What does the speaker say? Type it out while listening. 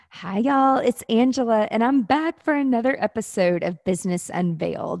Hi, y'all. It's Angela, and I'm back for another episode of Business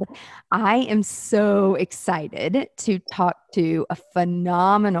Unveiled. I am so excited to talk to a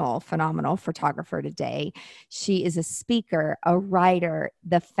phenomenal photographer today. She is a speaker, a writer,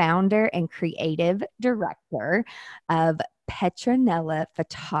 the founder and creative director of Petronella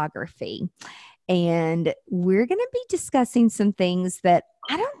Photography. And we're going to be discussing some things that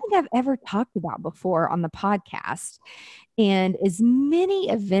I don't think I've ever talked about before on the podcast. And as many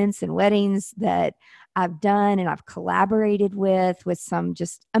events and weddings that I've done and I've collaborated with some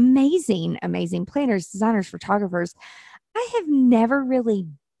just amazing planners, designers, photographers, I have never really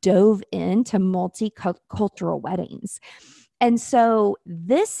dove into multicultural weddings. And so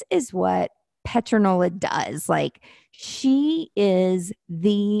this is what Petronola does. Like, she is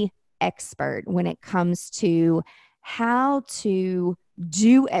the expert when it comes to how to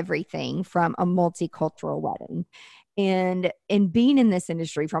do everything from a multicultural wedding. And in being in this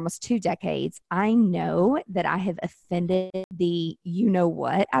industry for almost 2 decades, I know that I have offended the you know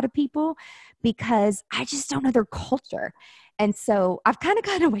what out of people because I just don't know their culture. And so I've kind of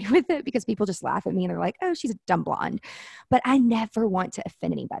gotten away with it because people just laugh at me and they're like, oh, she's a dumb blonde. But I never want to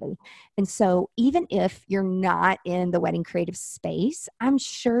offend anybody. And so even if you're not in the wedding creative space, I'm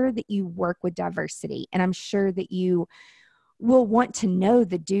sure that you work with diversity, and I'm sure that you will want to know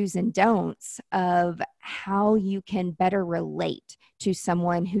the do's and don'ts of how you can better relate to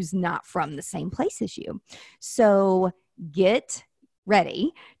someone who's not from the same place as you. So get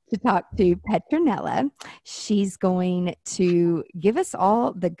ready to talk to Petronella. She's going to give us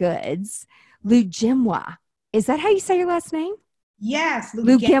all the goods. Lugimwa. Is that how you say your last name? Yes,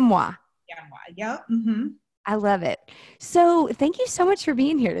 Lugimwa. Yep. I love it. So thank you so much for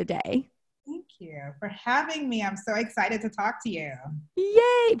being here today. Thank you for having me. I'm so excited to talk to you.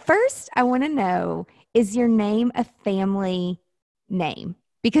 Yay. First, I want to know, is your name a family name?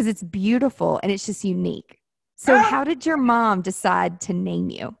 Because it's beautiful and it's just unique. So how did your mom decide to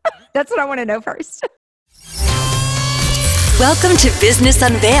name you? That's what I want to know first. Welcome to Business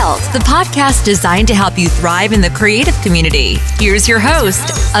Unveiled, the podcast designed to help you thrive in the creative community. Here's your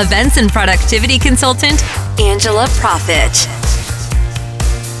host, events and productivity consultant, Angela Profit.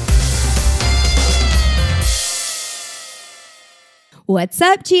 What's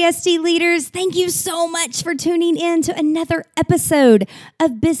up, GSD leaders? Thank you so much for tuning in to another episode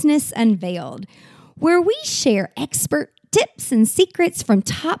of Business Unveiled, where we share expert tips and secrets from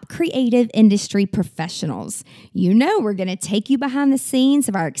top creative industry professionals. You know, we're going to take you behind the scenes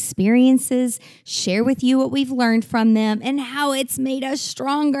of our experiences, share with you what we've learned from them, and how it's made us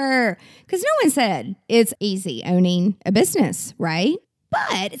stronger. Because no one said it's easy owning a business, right?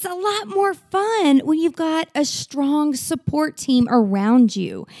 But it's a lot more fun when you've got a strong support team around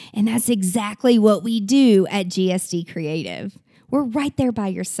you. And that's exactly what we do at GSD Creative. We're right there by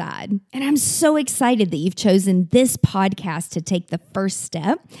your side. And I'm so excited that you've chosen this podcast to take the first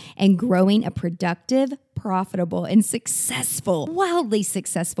step in growing a productive, profitable, and wildly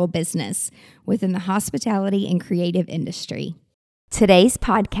successful business within the hospitality and creative industry. Today's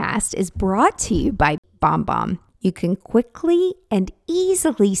podcast is brought to you by BombBomb. You can quickly and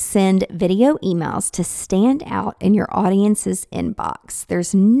easily send video emails to stand out in your audience's inbox.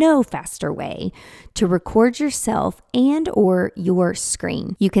 There's no faster way to record yourself and or your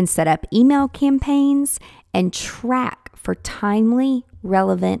screen. You can set up email campaigns and track for timely,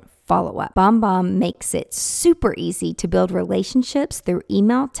 relevant follow-up. BombBomb makes it super easy to build relationships through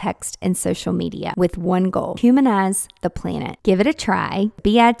email, text, and social media with one goal: humanize the planet. Give it a try.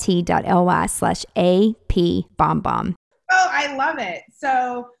 bit.ly/apBombBomb. Oh, I love it.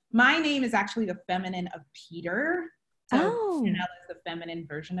 So my name is actually the feminine of Peter. So Petronella is the feminine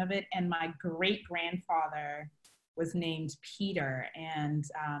version of it. And my great-grandfather was named Peter. And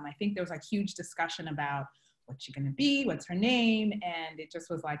I think there was a huge discussion about what's she going to be, what's her name, and it just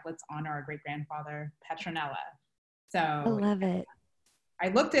was like, let's honor our great-grandfather, Petronella. So I love it. I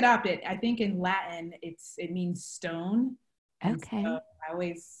looked it up. I think in Latin, it means stone. And Okay. so I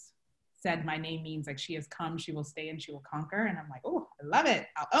always said my name means like she has come, she will stay, and she will conquer. And I'm like, oh, I love it.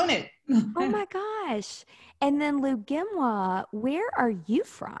 I'll own it. Oh my gosh. And then Lugimwa, where are you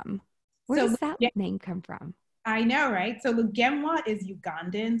from? Where does that name come from? I know, right? So Lugimwa is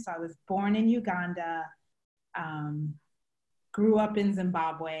Ugandan. So I was born in Uganda. Grew up in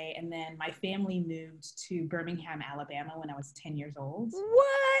Zimbabwe, and then my family moved to Birmingham, Alabama when I was 10 years old.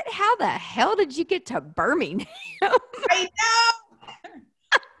 What? How the hell did you get to Birmingham? I know!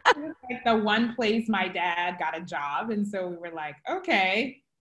 It was like the one place my dad got a job, and so we were like, okay,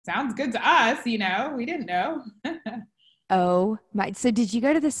 sounds good to us, we didn't know. Oh my, so did you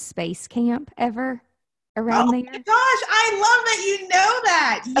go to the space camp ever? around Oh there? my gosh, I love that you know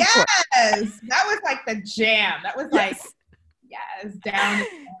that. Yes. That was like the jam. That was like, yes, down.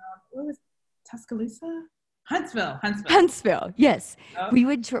 What was Tuscaloosa? Huntsville. Yes. Oh. We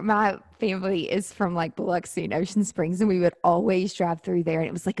would, my family is from like Biloxi and Ocean Springs, and we would always drive through there. And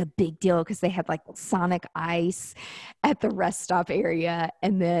it was like a big deal because they had like Sonic Ice at the rest stop area.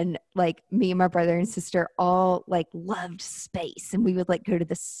 And then like me and my brother and sister all like loved space, and we would like go to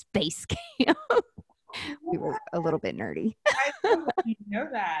the space camp. We were a little bit nerdy. I love that you know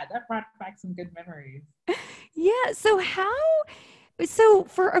that. That brought back some good memories. Yeah. So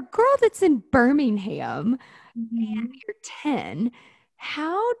for a girl that's in Birmingham, and you're 10,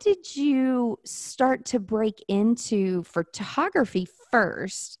 how did you start to break into photography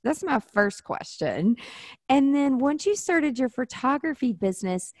first? That's my first question. And then once you started your photography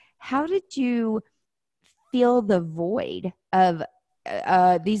business, how did you feel the void of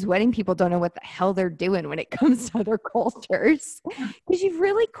these wedding people don't know what the hell they're doing when it comes to other cultures? Because you've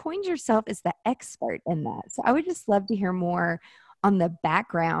really coined yourself as the expert in that. So I would just love to hear more on the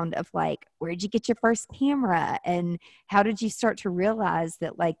background of like, where'd you get your first camera and how did you start to realize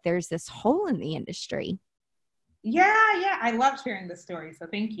that like there's this hole in the industry? Yeah. I loved hearing the story. So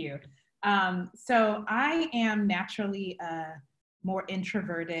thank you. So I am naturally a more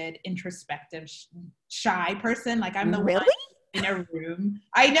introverted, introspective, shy person. Like I'm the one in a room.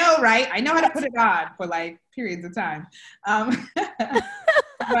 I know, right? I know how to put it on for like periods of time.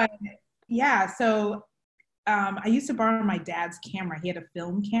 But yeah, so I used to borrow my dad's camera. He had a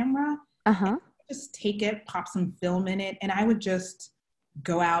film camera. Just take it, pop some film in it, and I would just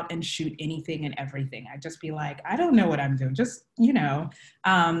go out and shoot anything and everything. I'd just be like, I don't know what I'm doing. Just,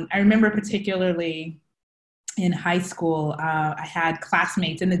 I remember particularly in high school, I had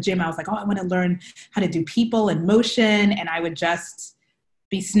classmates in the gym. I was like, oh, I want to learn how to do people and motion. And I would just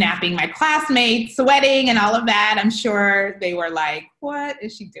be snapping my classmates, sweating and all of that. I'm sure they were like, what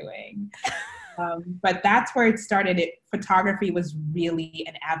is she doing? But that's where it started. Photography was really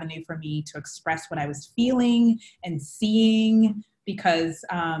an avenue for me to express what I was feeling and seeing because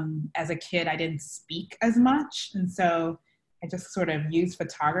as a kid, I didn't speak as much. And so I just sort of used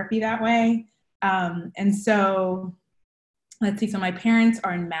photography that way. And so let's see, so my parents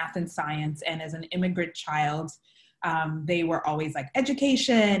are in math and science, and as an immigrant child, they were always like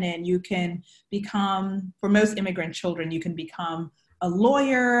education, and you can become, for most immigrant children, you can become a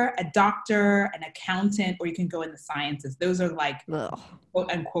lawyer, a doctor, an accountant, or you can go in the sciences. Those are like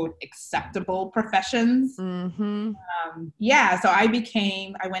quote unquote acceptable professions. Yeah, so I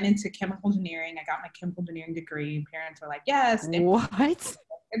went into chemical engineering. I got my chemical engineering degree. Parents were like, yes. What?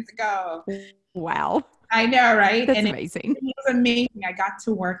 Let's go. Wow. I know, right? That's amazing. It was amazing. I got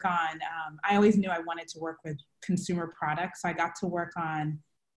to work on, I always knew I wanted to work with consumer products. So I got to work on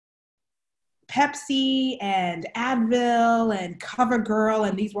Pepsi and Advil and CoverGirl,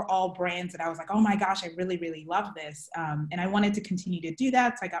 and these were all brands that I was like, oh my gosh, I really, really love this. And I wanted to continue to do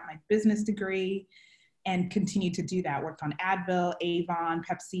that. So I got my business degree and continued to do that. Worked on Advil, Avon,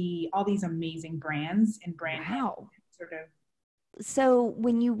 Pepsi, all these amazing brands and brand sort of. So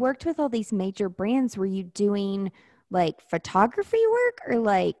when you worked with all these major brands, were you doing like photography work or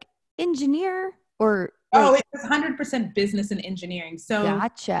like engineer or? Oh, it was 100% business and engineering. So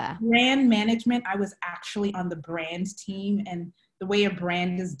gotcha. Brand management, I was actually on the brand team. And the way a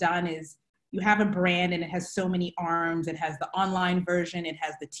brand is done is you have a brand and it has so many arms. It has the online version, it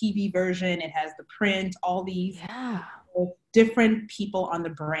has the TV version, it has the print, all these different people on the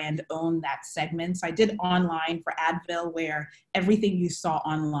brand own that segment. So I did online for Advil, where everything you saw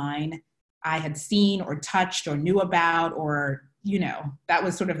online, I had seen or touched or knew about, or that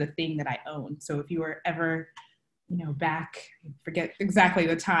was sort of the thing that I owned. So if you were ever, back, I forget exactly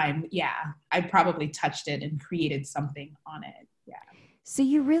the time. Yeah, I probably touched it and created something on it. Yeah. So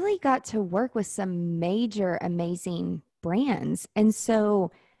you really got to work with some major, amazing brands. And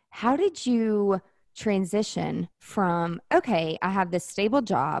so how did you transition from, okay, I have this stable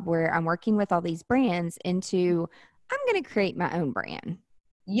job where I'm working with all these brands into, I'm going to create my own brand?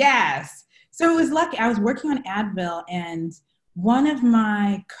 Yes. So it was lucky. I was working on Advil, and one of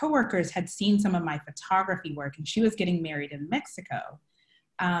my coworkers had seen some of my photography work, and she was getting married in Mexico.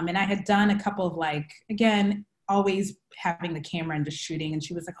 And I had done a couple of again, always having the camera and just shooting. And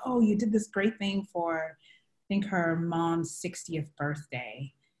she was like, oh, you did this great thing for, I think, her mom's 60th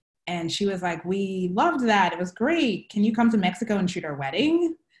birthday. And she was like, we loved that. It was great. Can you come to Mexico and shoot our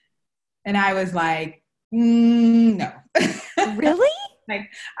wedding? And I was like, no. Really?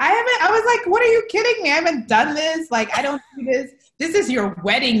 I was like, what are you kidding me? I haven't done this. I don't do this. This is your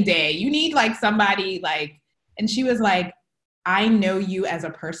wedding day. You need somebody and she was like, I know you as a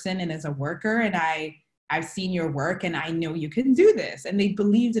person and as a worker. And I I've seen your work and I know you can do this. And they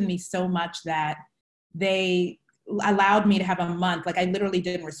believed in me so much that they allowed me to have a month. Like I literally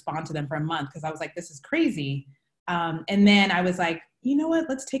didn't respond to them for a month because I was like, this is crazy. And then I was like, you know what,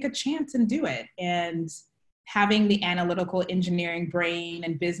 let's take a chance and do it. And having the analytical engineering brain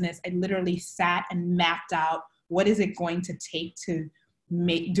and business, I literally sat and mapped out what is it going to take to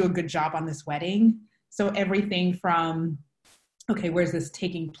do a good job on this wedding. So everything from, okay, where's this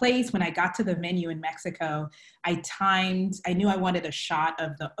taking place? When I got to the venue in Mexico, I knew I wanted a shot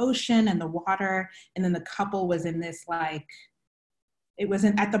of the ocean and the water. And then the couple was in this it was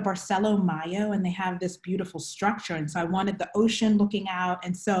at the Barcelo Mayo, and they have this beautiful structure. And so I wanted the ocean looking out.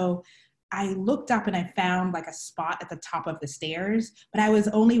 And so I looked up and I found like a spot at the top of the stairs, but I was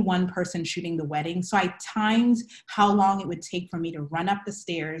only one person shooting the wedding. So I timed how long it would take for me to run up the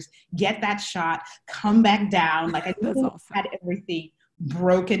stairs, get that shot, come back down. Like I had everything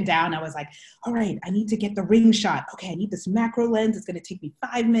broken down. I was like, all right, I need to get the ring shot. Okay, I need this macro lens. It's going to take me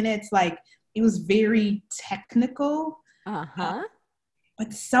 5 minutes. Like it was very technical.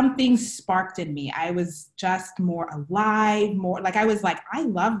 But something sparked in me. I was just more alive, I was like, I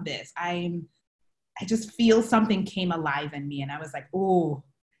love this. I just feel something came alive in me. And I was like, oh,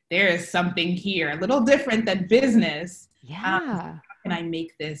 there is something here, a little different than business. Yeah. How can I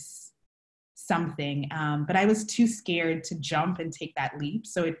make this something? But I was too scared to jump and take that leap.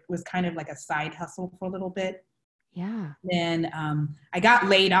 So it was kind of like a side hustle for a little bit. Yeah. Then I got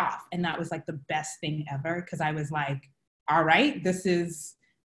laid off, and that was like the best thing ever. Cause I was like, all right, this is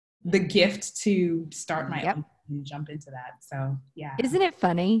the gift to start my own and jump into that. So yeah. Isn't it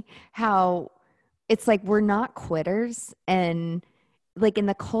funny how it's like we're not quitters, and like in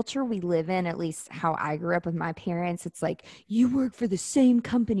the culture we live in, at least how I grew up with my parents, it's like you work for the same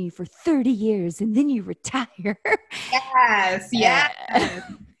company for 30 years and then you retire. Yes. Yeah.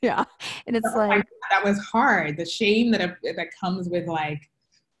 And it's like, that was hard. The shame that comes with like,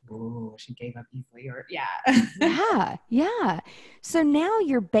 oh, she gave up easily, or Yeah. So now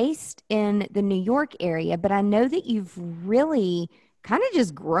you're based in the New York area, but I know that you've really kind of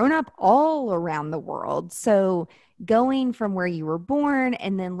just grown up all around the world. So going from where you were born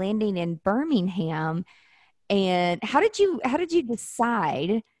and then landing in Birmingham, and how did you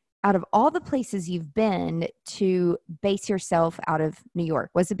decide, out of all the places you've been, to base yourself out of New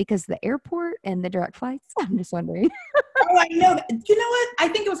York? Was it because of the airport and the direct flights? I'm just wondering. Oh, I know. You know what? I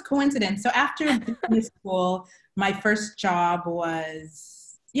think it was coincidence. So after business school, my first job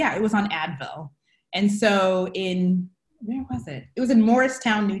was, it was on Advil. And so where was it? It was in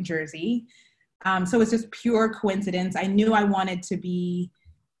Morristown, New Jersey. So it was just pure coincidence. I knew I wanted to be,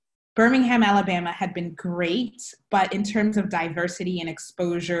 Birmingham, Alabama had been great, but in terms of diversity and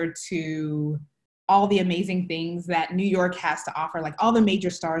exposure to all the amazing things that New York has to offer, like all the major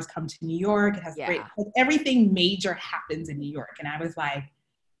stars come to New York. It has everything major happens in New York. And I was like,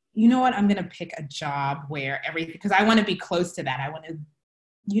 you know what? I'm going to pick a job where because I want to be close to that. I want to,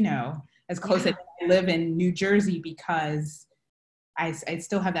 as close as I live in New Jersey, because I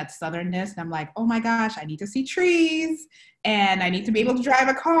still have that southernness. And I'm like, oh my gosh, I need to see trees and I need to be able to drive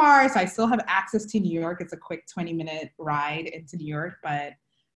a car. So I still have access to New York. It's a quick 20-minute ride into New York, but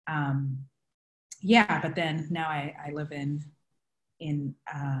but then now I live in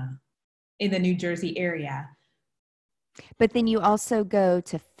the New Jersey area. But then you also go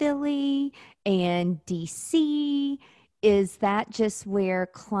to Philly and DC. Is that just where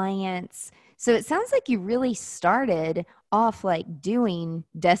clients? So it sounds like you really started off like doing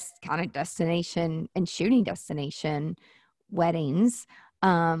kind of destination and shooting destination weddings.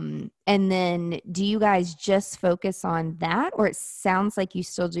 And then do you guys just focus on that, or it sounds like you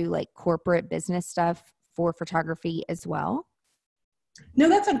still do like corporate business stuff for photography as well? No,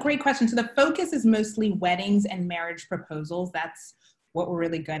 that's a great question. So the focus is mostly weddings and marriage proposals. That's what we're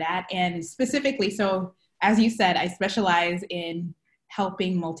really good at. And specifically, so as you said, I specialize in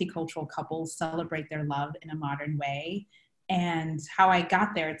helping multicultural couples celebrate their love in a modern way. And how I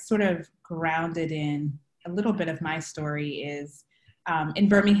got there, it's sort of grounded in a little bit of my story is in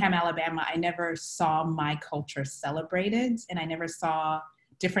Birmingham, Alabama, I never saw my culture celebrated, and I never saw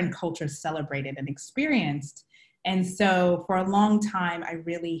different cultures celebrated and experienced. And so for a long time, I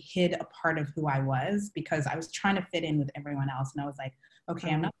really hid a part of who I was because I was trying to fit in with everyone else. And I was like,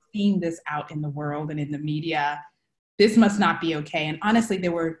 okay, I'm not seeing this out in the world and in the media. This must not be okay. And honestly,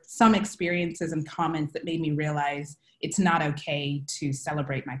 there were some experiences and comments that made me realize it's not okay to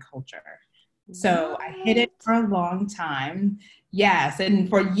celebrate my culture. So I hid it for a long time. Yes. And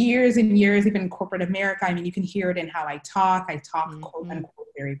for years and years, even in corporate America, I mean, you can hear it in how I talk. I talk quote unquote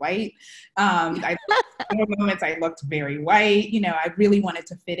very white. There were moments I looked very white. I really wanted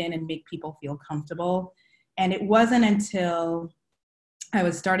to fit in and make people feel comfortable. And it wasn't until I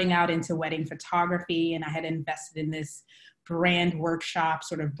was starting out into wedding photography and I had invested in this brand workshop,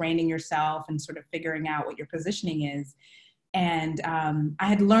 sort of branding yourself and sort of figuring out what your positioning is. And I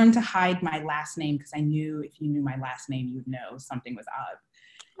had learned to hide my last name because I knew if you knew my last name, you'd know something was up.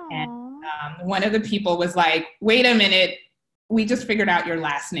 Aww. And one of the people was like, wait a minute, we just figured out your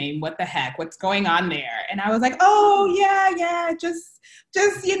last name. What the heck? What's going on there? And I was like, oh, yeah, just,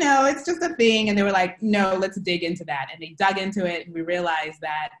 it's just a thing. And they were like, no, let's dig into that. And they dug into it. And we realized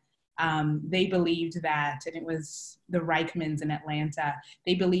that they believed that, and it was the Reichmans in Atlanta,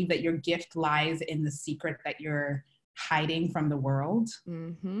 they believed that your gift lies in the secret that you're hiding from the world.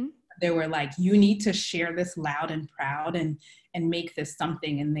 Mm-hmm. They were like, you need to share this loud and proud and make this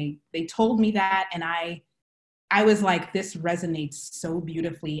something. And they told me that. And I was like, this resonates so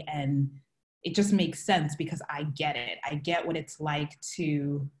beautifully. And it just makes sense because I get it. I get what it's like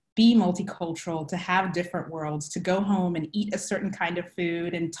to be multicultural, to have different worlds, to go home and eat a certain kind of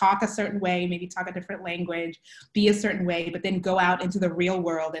food and talk a certain way, maybe talk a different language, be a certain way, but then go out into the real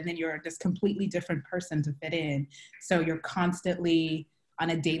world and then you're this completely different person to fit in. So you're constantly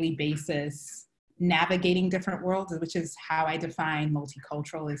on a daily basis navigating different worlds, which is how I define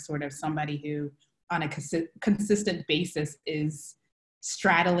multicultural, as sort of somebody who on a consistent basis is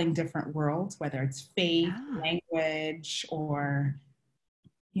straddling different worlds, whether it's faith, language, or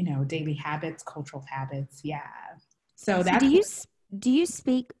daily habits, cultural habits. Yeah. So that's. Do you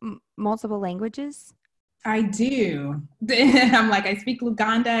speak multiple languages? I do. I'm like, I speak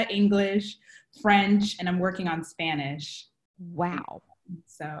Luganda, English, French, and I'm working on Spanish. Wow.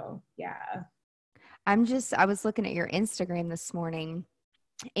 So yeah. I was looking at your Instagram this morning,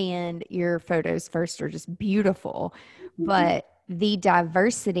 and your photos first are just beautiful, but the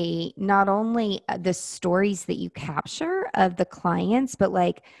diversity, not only the stories that you capture of the clients, but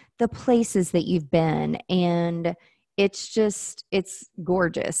like the places that you've been. And it's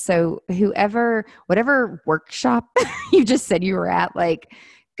gorgeous. So whatever workshop you just said you were at, like,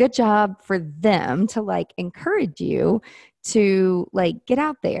 good job for them to like encourage you to like get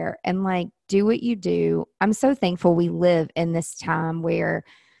out there and like do what you do. I'm so thankful we live in this time where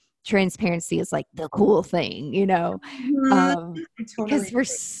transparency is like the cool thing, because for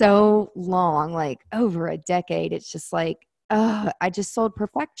so long, like over a decade, it's just like, I just sold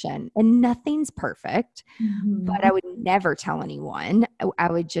perfection, and nothing's perfect, but I would never tell anyone.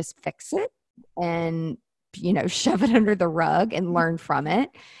 I would just fix it and, shove it under the rug and learn from it.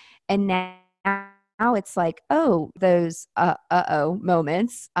 And now it's like, those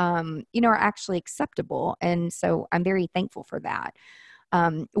moments, are actually acceptable. And so I'm very thankful for that.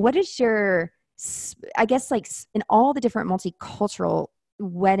 What is your, I guess, like in all the different multicultural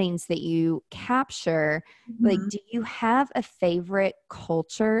weddings that you capture, like, do you have a favorite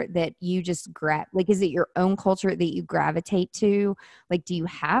culture that you just like, is it your own culture that you gravitate to? Like, do you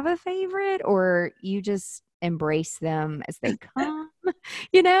have a favorite, or you just embrace them as they come?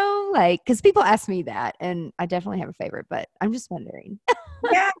 Like, because people ask me that, and I definitely have a favorite, but I'm just wondering.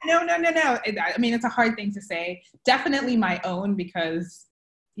 Yeah, no. I mean, it's a hard thing to say. Definitely my own, because,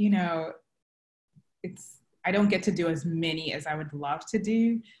 I don't get to do as many as I would love to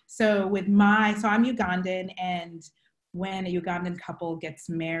do. So I'm Ugandan, and when a Ugandan couple gets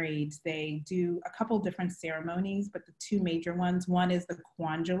married, they do a couple different ceremonies, but the two major ones, one is the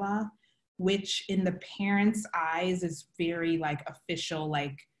Kwanjula, which in the parents' eyes is very like official,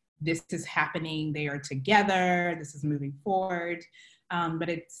 like this is happening, they are together, this is moving forward. But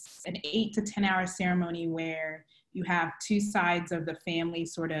it's an 8 to 10 hour ceremony where you have two sides of the family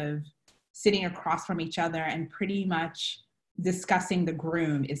sort of sitting across from each other and pretty much discussing the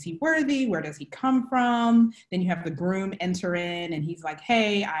groom. Is he worthy? Where does he come from? Then you have the groom enter in and he's like,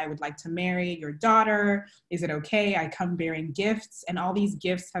 hey, I would like to marry your daughter. Is it okay? I come bearing gifts. And all these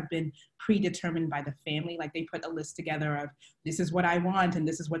gifts have been predetermined by the family. Like they put a list together of this is what I want and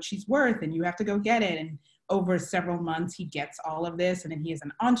this is what she's worth and you have to go get it. And over several months, he gets all of this. And then he has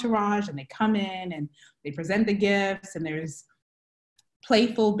an entourage and they come in and they present the gifts, and there's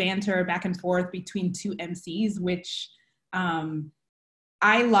playful banter back and forth between two MCs, which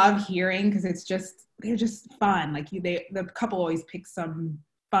I love hearing because they're just fun. Like the couple always picks some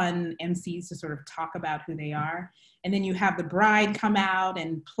fun MCs to sort of talk about who they are. And then you have the bride come out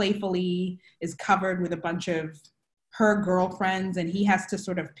and playfully is covered with a bunch of her girlfriends, and he has to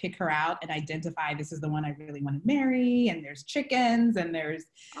sort of pick her out and identify, this is the one I really want to marry. And there's chickens and there's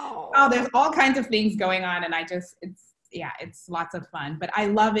all kinds of things going on. And it's lots of fun, but I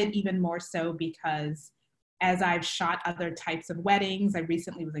love it even more so because as I've shot other types of weddings, I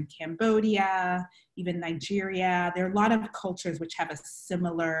recently was in Cambodia, even Nigeria. There are a lot of cultures which have a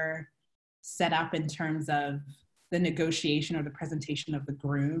similar set up in terms of the negotiation or the presentation of the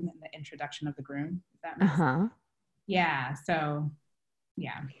groom and the introduction of the groom. If that makes sense. Yeah. So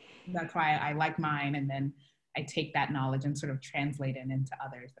yeah, that's why I like mine. And then I take that knowledge and sort of translate it into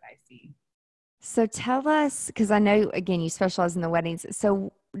others that I see. So tell us, because I know, again, you specialize in the weddings.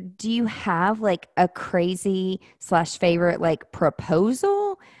 So do you have like a crazy / favorite like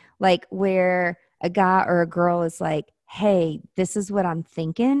proposal, like where a guy or a girl is like, hey, this is what I'm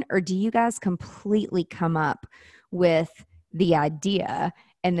thinking? Or do you guys completely come up with the idea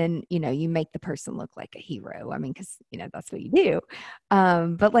and then, you know, you make the person look like a hero? I mean, because, you know, that's what you do.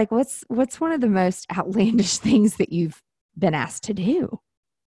 But like, what's one of the most outlandish things that you've been asked to do?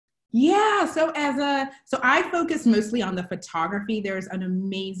 Yeah, so I focus mostly on the photography. There's an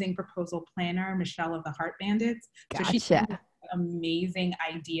amazing proposal planner, Michelle of the Heart Bandits. Gotcha. So she has amazing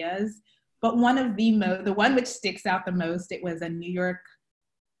ideas. But one of the one which sticks out the most, it was a New York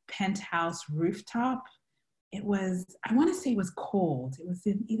penthouse rooftop. It was, I want to say it was cold. It was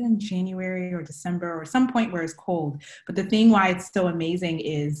either in January or December or some point where it's cold. But the thing why it's so amazing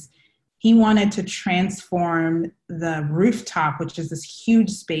is he wanted to transform the rooftop, which is this huge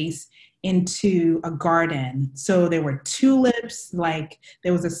space, into a garden. So there were tulips, like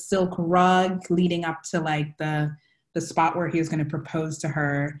there was a silk rug leading up to like the spot where he was going to propose to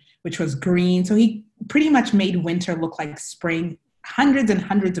her, which was green. So he pretty much made winter look like spring. Hundreds and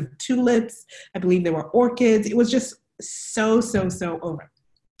hundreds of tulips. I believe there were orchids. It was just so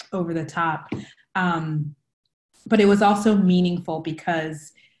over the top. But it was also meaningful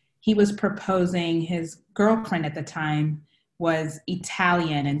because he was proposing, his girlfriend at the time was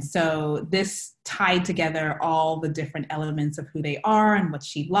Italian. And so this tied together all the different elements of who they are and what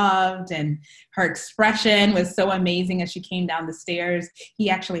she loved. And her expression was so amazing as she came down the stairs. He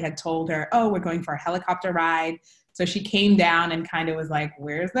actually had told her, oh, we're going for a helicopter ride. So she came down and kind of was like,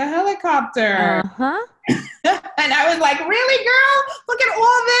 where's the helicopter? And I was like, really, girl? Look at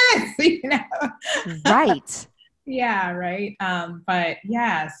all this, you know? Right. Yeah, right. But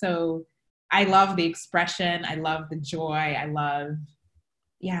yeah, so I love the expression. I love the joy.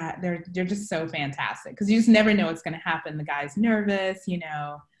 They're just so fantastic because you just never know what's going to happen. The guy's nervous, you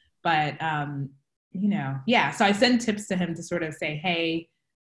know, but, you know, yeah. So I send tips to him to sort of say, hey,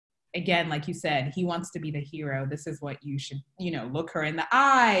 again, like you said, he wants to be the hero. This is what you should, you know, look her in the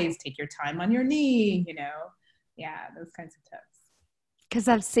eyes, take your time on your knee, you know, yeah, those kinds of tips. Because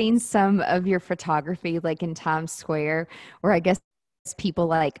I've seen some of your photography like in Times Square where I guess people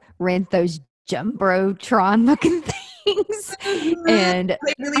like rent those Jumbotron looking things. And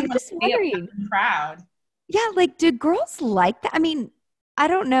they really I'm just wondering, proud. Yeah, like do girls like that? I mean, I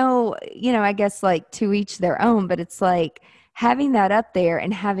don't know, you know, I guess like to each their own, but it's like having that up there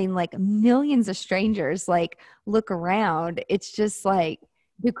and having like millions of strangers like look around. It's just like,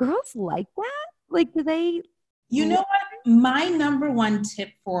 do girls like that? Like, do they? You know what? My number one tip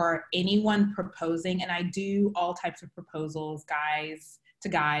for anyone proposing, and I do all types of proposals, guys to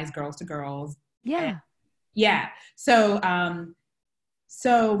guys, girls to girls. Yeah. Yeah.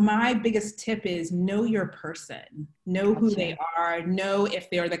 So my biggest tip is know your person, know who they are, know if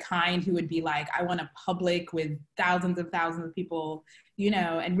they're the kind who would be like, I want a public with thousands of people, you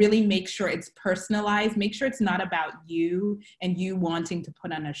know, and really make sure it's personalized. Make sure it's not about you and you wanting to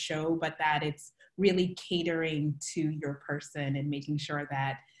put on a show, but that it's really catering to your person and making sure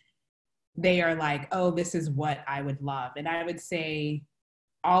that they are like, oh, this is what I would love. And I would say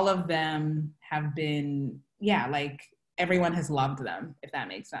all of them have been, like everyone has loved them, if that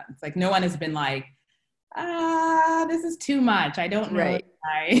makes sense. Like no one has been like, this is too much. I don't know. Right.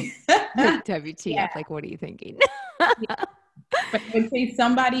 WTF, like, what are you thinking? But I would say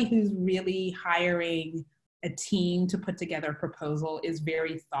somebody who's really hiring a team to put together a proposal is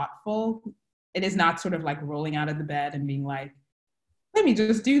very thoughtful. It is not sort of like rolling out of the bed and being like, let me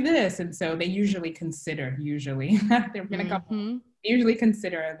just do this. And so they usually consider, there've been a couple, they usually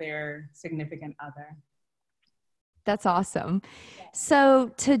consider their significant other. That's awesome.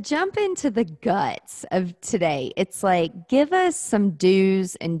 So to jump into the guts of today, it's like, give us some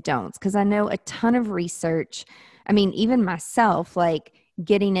do's and don'ts. Because I know a ton of research. I mean, even myself, like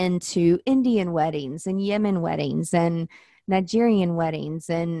getting into Indian weddings and Yemen weddings and Nigerian weddings.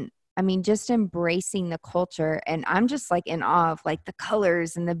 And I mean, just embracing the culture. And I'm just like in awe of like the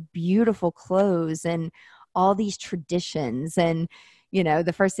colors and the beautiful clothes and all these traditions. And you know,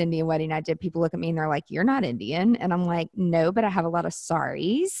 the first Indian wedding I did, people look at me and they're like, you're not Indian. And I'm like, no, but I have a lot of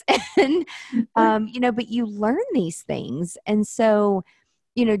saris. And, you know, but you learn these things. And so,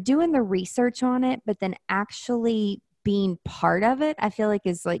 you know, doing the research on it, but then actually being part of it, I feel like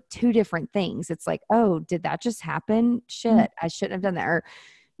is like two different things. It's like, oh, did that just happen? Shit, I shouldn't have done that. Or,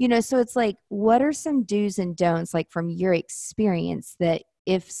 So it's like, what are some do's and don'ts, like from your experience, that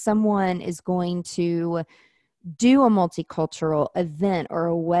if someone is going to do a multicultural event or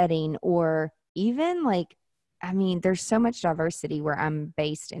a wedding, or even like, I mean, there's so much diversity where I'm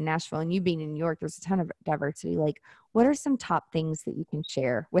based in Nashville, and you being in New York, there's a ton of diversity. Like, what are some top things that you can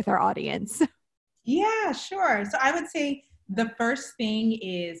share with our audience? Yeah, sure. So I would say the first thing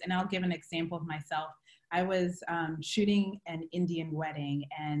is, and I'll give an example of myself. I was shooting an Indian wedding,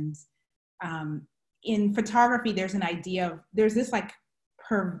 and in photography, there's an idea of, there's this like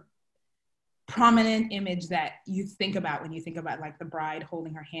prominent image that you think about when you think about like the bride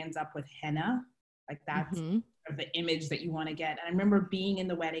holding her hands up with henna. Like that's the image that you want to get. And I remember being in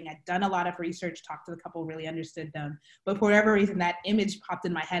the wedding, I'd done a lot of research, talked to the couple, really understood them. But for whatever reason, that image popped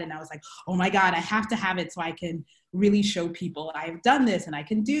in my head, and I was like, oh my God, I have to have it so I can really show people I've done this and I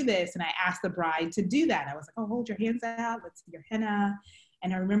can do this. And I asked the bride to do that. I was like, oh, hold your hands out, let's see your henna.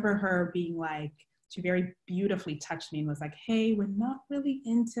 And I remember her being like, she very beautifully touched me and was like, hey, we're not really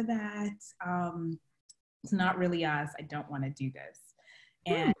into that. It's not really us. I don't want to do this.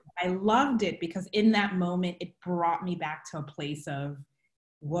 And I loved it because in that moment, it brought me back to a place of,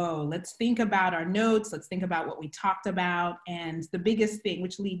 whoa, let's think about our notes. Let's think about what we talked about. And the biggest thing,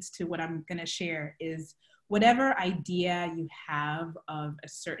 which leads to what I'm going to share, is whatever idea you have of a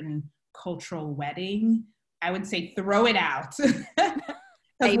certain cultural wedding, I would say throw it out.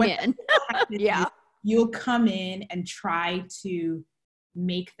 Amen. Yeah. You'll come in and try to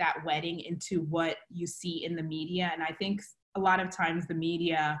make that wedding into what you see in the media. And I think a lot of times the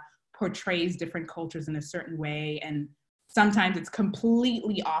media portrays different cultures in a certain way, and sometimes it's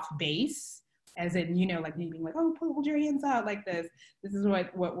completely off base, as in, like me being like, oh, hold your hands out like this. This is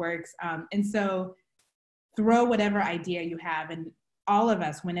what works. And so throw whatever idea you have. And all of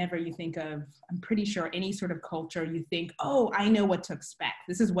us, whenever you think of, I'm pretty sure any sort of culture, you think, oh, I know what to expect.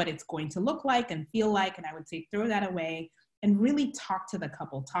 This is what it's going to look like and feel like. And I would say throw that away and really talk to the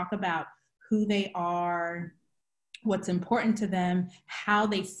couple, talk about who they are, what's important to them, how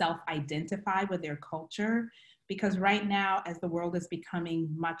they self-identify with their culture. Because right now, as the world is becoming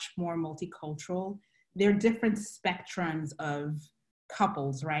much more multicultural, there are different spectrums of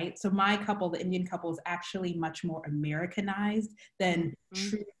couples, right? So my couple, the Indian couple, is actually much more Americanized than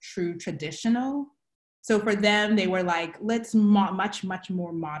true traditional. So for them, they were like, let's much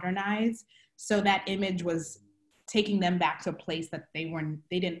more modernize. So that image was taking them back to a place that they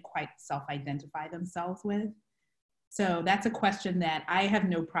didn't quite self-identify themselves with. So that's a question that I have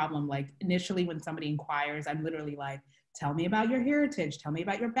no problem. Like initially when somebody inquires, I'm literally like, tell me about your heritage. Tell me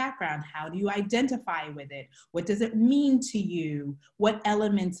about your background. How do you identify with it? What does it mean to you? What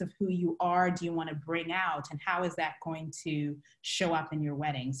elements of who you are do you want to bring out? And how is that going to show up in your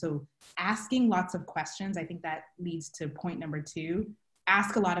wedding? So asking lots of questions, I think that leads to point number 2.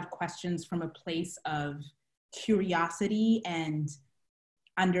 Ask a lot of questions from a place of curiosity and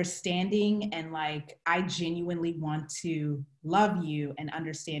understanding, and like, I genuinely want to love you and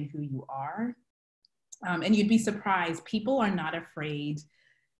understand who you are. And you'd be surprised, people are not afraid.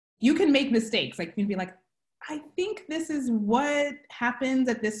 You can make mistakes. Like you'd be like, I think this is what happens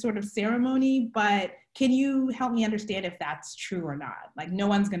at this sort of ceremony, but can you help me understand if that's true or not? Like no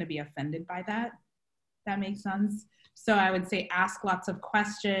one's going to be offended by that. That makes sense. So I would say ask lots of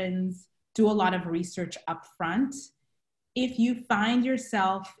questions, do a lot of research up front. If you find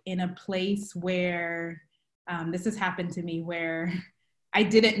yourself in a place where, this has happened to me, where I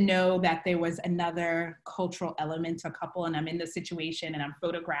didn't know that there was another cultural element to a couple, and I'm in the situation and I'm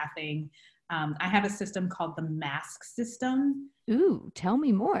photographing, I have a system called the MASK system. Ooh, tell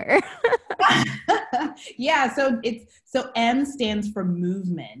me more. Yeah, so M stands for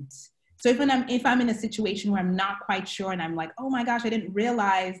movement. So if I'm in a situation where I'm not quite sure and I'm like, oh my gosh, I didn't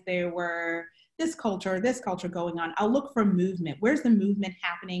realize there were this culture going on, I'll look for movement. Where's the movement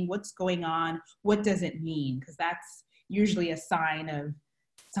happening? What's going on? What does it mean? Because that's usually a sign of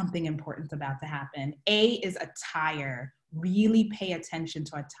something important's about to happen. A is attire. Really pay attention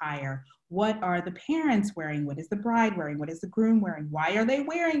to attire. What are the parents wearing? What is the bride wearing? What is the groom wearing? Why are they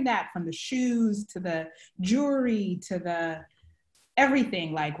wearing that? From the shoes to the jewelry to the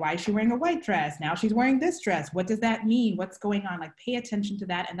everything. Like, why is she wearing a white dress? Now she's wearing this dress. What does that mean? What's going on? Like, pay attention to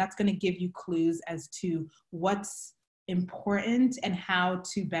that. And that's going to give you clues as to what's important and how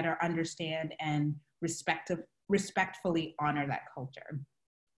to better understand and respectfully honor that culture.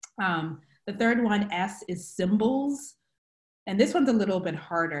 The third one, S, is symbols. And this one's a little bit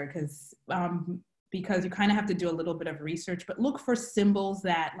harder because you kind of have to do a little bit of research, but look for symbols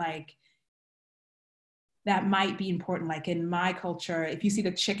that like that might be important. Like in my culture, if you see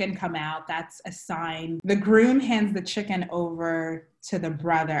the chicken come out, that's a sign. The groom hands the chicken over to the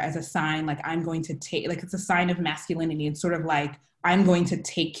brother as a sign, like I'm going to take, like it's a sign of masculinity. It's sort of like, I'm going to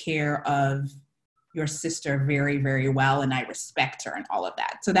take care of your sister very, very well, and I respect her and all of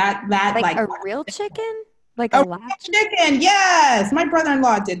that. So that like a real chicken? Like a live chicken, yes. My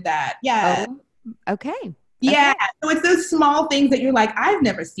brother-in-law did that. Yeah. Oh, okay. Yeah. Okay. So it's those small things that you're like, I've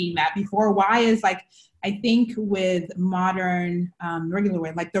never seen that before. Why is like, I think with modern regular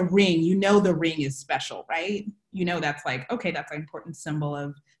way, like the ring, the ring is special, right? That's like, okay, that's an important symbol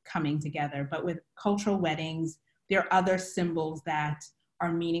of coming together. But with cultural weddings, there are other symbols that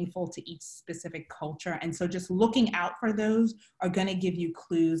are meaningful to each specific culture. And so just looking out for those are going to give you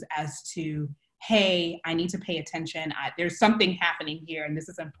clues as to, hey, I need to pay attention. There's something happening here, and this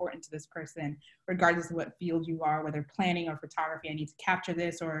is important to this person, regardless of what field you are, whether planning or photography. I need to capture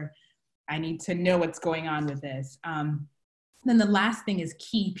this, or I need to know what's going on with this. Then the last thing is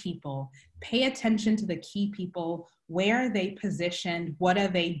key people. Pay attention to the key people. Where are they positioned? What are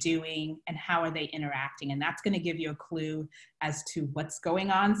they doing? And how are they interacting? And that's going to give you a clue as to what's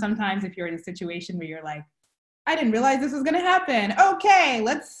going on. Sometimes if you're in a situation where you're like, I didn't realize this was going to happen. Okay,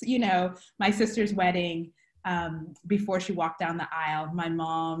 let's, my sister's wedding, before she walked down the aisle, my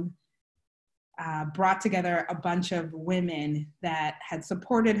mom brought together a bunch of women that had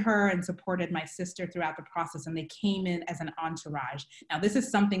supported her and supported my sister throughout the process, and they came in as an entourage. Now, this is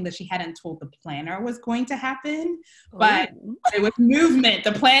something that she hadn't told the planner was going to happen, but it was movement.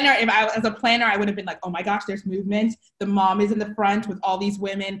 The planner, as a planner, I would have been like, oh my gosh, there's movement. The mom is in the front with all these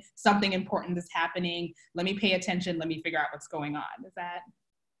women. Something important is happening. Let me pay attention. Let me figure out what's going on. Does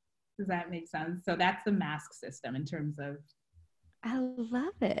that make sense? So that's the mask system in terms of. I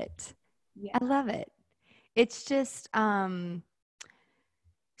love it. Yeah. I love it. It's just,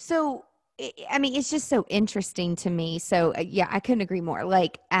 it's just so interesting to me. So yeah, I couldn't agree more.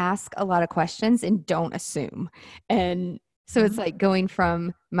 Like, ask a lot of questions and don't assume. And so it's like going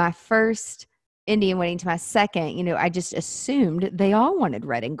from my first Indian wedding to my second, I just assumed they all wanted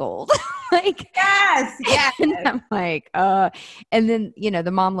red and gold. Like, yes. And I'm like, and then,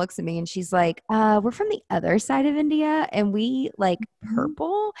 the mom looks at me and she's like, we're from the other side of India and we like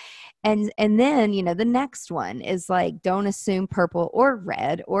purple. And then, the next one is like, don't assume purple or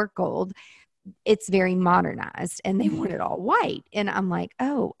red or gold. It's very modernized and they want it all white. And I'm like,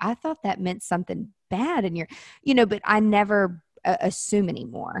 oh, I thought that meant something bad in but I never assume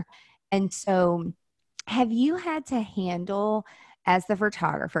anymore. And so have you had to handle as the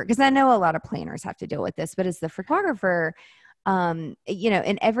photographer, because I know a lot of planners have to deal with this, but as the photographer, in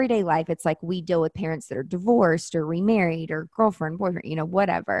everyday life, it's like we deal with parents that are divorced or remarried or girlfriend, boyfriend,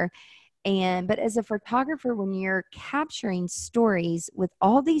 whatever. But as a photographer, when you're capturing stories with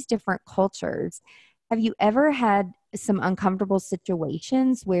all these different cultures, have you ever had some uncomfortable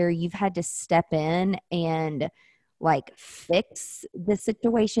situations where you've had to step in and like fix the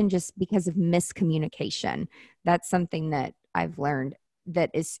situation just because of miscommunication? That's something that I've learned that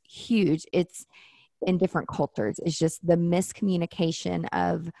is huge. It's in different cultures. It's just the miscommunication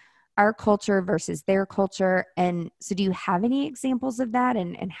of our culture versus their culture. And so do you have any examples of that?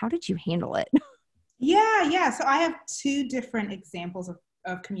 And how did you handle it? Yeah. So I have two different examples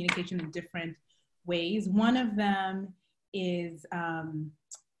of communication in different ways. One of them is,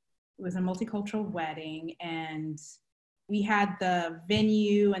 it was a multicultural wedding, and we had the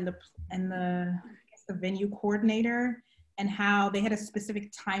venue and the venue coordinator, and how they had a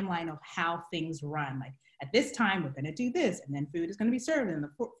specific timeline of how things run. Like, at this time, we're going to do this, and then food is going to be served in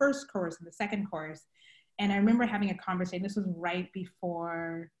the first course and the second course. And I remember having a conversation. This was right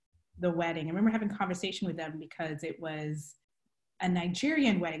before the wedding. I remember having a conversation with them because it was a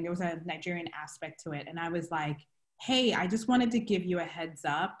Nigerian wedding. There was a Nigerian aspect to it. And I was like, hey, I just wanted to give you a heads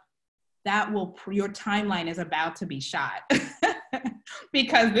up that your timeline is about to be shot.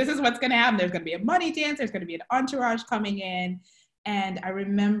 Because this is what's going to happen. There's going to be a money dance. There's going to be an entourage coming in. And I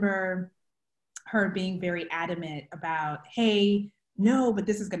remember her being very adamant about, hey, no, but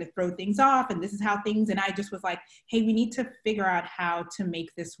this is going to throw things off. And this is how things, and I just was like, hey, we need to figure out how to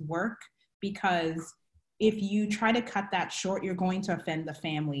make this work, because if you try to cut that short, you're going to offend the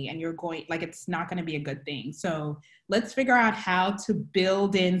family, and it's not going to be a good thing. So let's figure out how to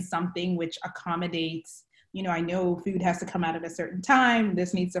build in something which accommodates, I know food has to come out at a certain time.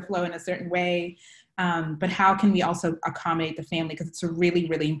 This needs to flow in a certain way. But how can we also accommodate the family? Because it's really,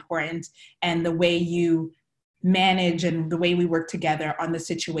 really important. And the way you manage and the way we work together on the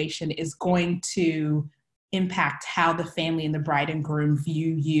situation is going to impact how the family and the bride and groom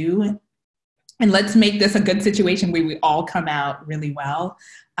view you. and let's make this a good situation where we all come out really well.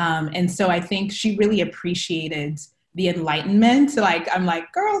 And so I think she really appreciated the enlightenment. Like, I'm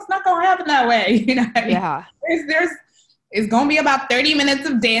like, girl, it's not going to happen that way. You know, yeah. It's going to be about 30 minutes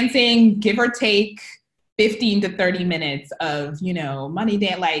of dancing, give or take 15 to 30 minutes of, you know, money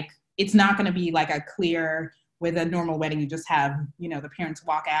dance. Like, it's not going to be like a clear, with a normal wedding, you just have, you know, the parents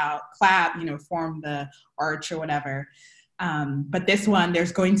walk out, clap, you know, form the arch or whatever. But this one,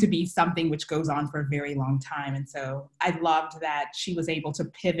 there's going to be something which goes on for a very long time. And so I loved that she was able to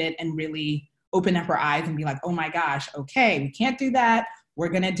pivot and really open up her eyes and be like, oh my gosh, okay, we can't do that. We're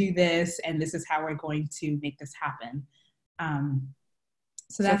going to do this. And this is how we're going to make this happen.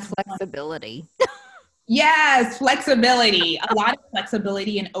 So that's flexibility. Yes, flexibility. A lot of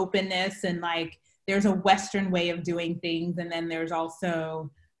flexibility and openness, and like, there's a Western way of doing things, and then there's also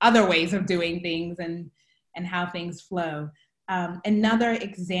other ways of doing things and how things flow. Another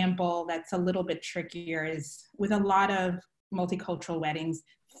example that's a little bit trickier is with a lot of multicultural weddings,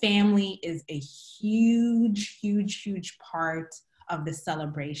 family is a huge, huge, huge part of the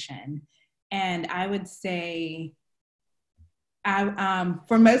celebration. And I would say,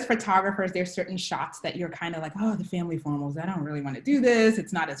 for most photographers, there's certain shots that you're kind of like, oh, the family formals, I don't really want to do this.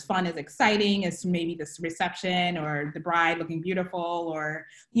 It's not as fun, as exciting as maybe this reception or the bride looking beautiful or,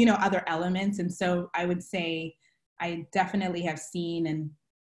 you know, other elements. And so I would say I definitely have seen and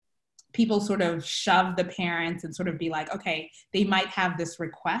people sort of shove the parents and sort of be like, okay, they might have this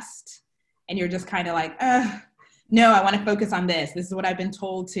request and you're just kind of like, no, I want to focus on this. This is what I've been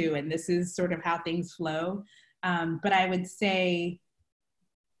told to, and this is sort of how things flow. But I would say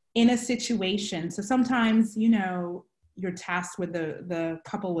in a situation, so sometimes, you know, you're tasked with the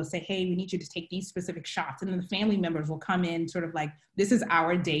couple will say, hey, we need you to take these specific shots. And then the family members will come in sort of like, this is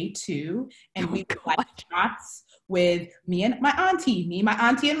our day too. And we like shots with me and my auntie,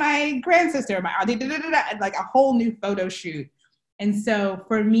 and my grandsister, my auntie, and like a whole new photo shoot. And so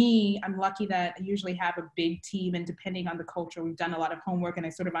for me, I'm lucky that I usually have a big team, and depending on the culture, we've done a lot of homework and I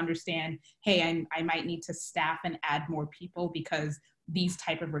sort of understand, hey, I might need to staff and add more people because these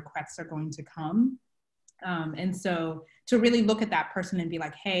type of requests are going to come. And so to really look at that person and be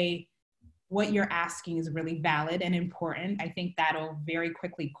like, hey, what you're asking is really valid and important. I think that'll very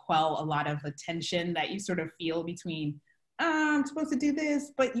quickly quell a lot of the tension that you sort of feel between, I'm supposed to do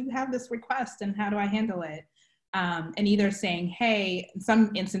this, but you have this request and how do I handle it? And either saying, hey, in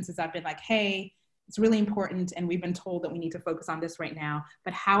some instances I've been like, hey, it's really important and we've been told that we need to focus on this right now,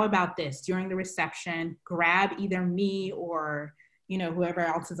 but how about this during the reception, grab either me or, you know, whoever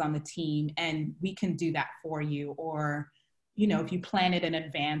else is on the team and we can do that for you. Or, you know, if you plan it in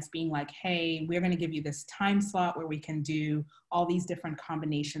advance, being like, hey, we're going to give you this time slot where we can do all these different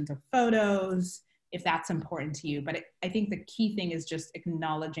combinations of photos, if that's important to you. But I think the key thing is just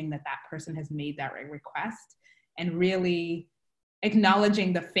acknowledging that that person has made that request and really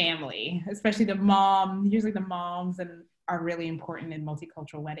acknowledging the family, especially the mom. Usually the moms are really important in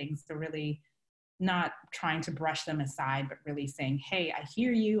multicultural weddings, so really not trying to brush them aside, but really saying, hey, I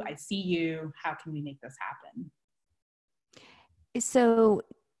hear you, I see you, how can we make this happen? So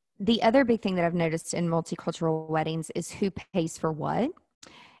the other big thing that I've noticed in multicultural weddings is who pays for what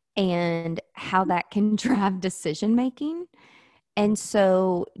and how that can drive decision making. And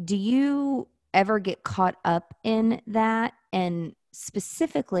so do you ever get caught up in that? And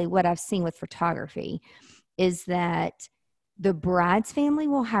specifically what I've seen with photography is that the bride's family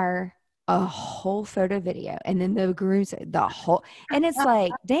will hire a whole photo video and then the groom's the whole, and it's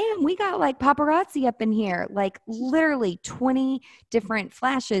like, damn, we got like paparazzi up in here, like literally 20 different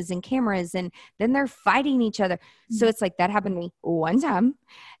flashes and cameras, and then they're fighting each other. So it's like that happened to me one time.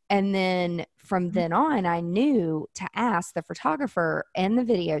 And then from then on, I knew to ask the photographer and the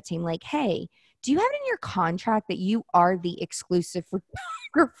video team, like, hey, do you have it in your contract that you are the exclusive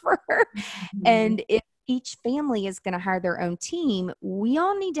photographer? Mm-hmm. And if each family is going to hire their own team, we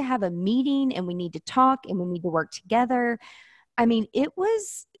all need to have a meeting and we need to talk and we need to work together. I mean, it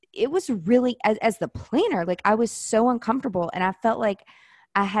was really, as the planner, like I was so uncomfortable and I felt like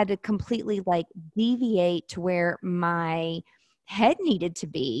I had to completely like deviate to where my head needed to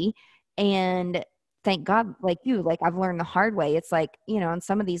be. And thank God, like you, like I've learned the hard way. It's like, you know, in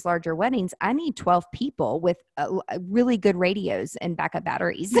some of these larger weddings, I need 12 people with really good radios and backup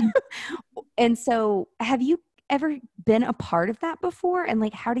batteries. And so have you ever been a part of that before? And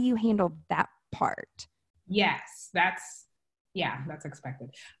like, how do you handle that part? Yes, that's expected.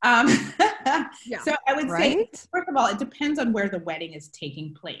 Yeah. So I would say, first of all, it depends on where the wedding is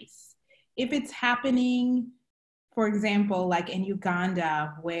taking place. If it's happening, for example, like in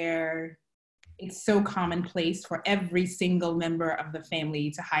Uganda, where it's so commonplace for every single member of the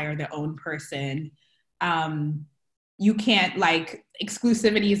family to hire their own person. You can't, like,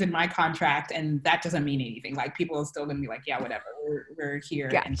 exclusivity is in my contract, and that doesn't mean anything. Like, people are still gonna be like, yeah, whatever, we're here.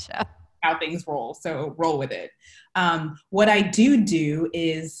 Gotcha. And how things roll, so roll with it. What I do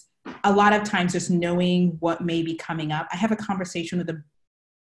is a lot of times just knowing what may be coming up. I have a conversation with a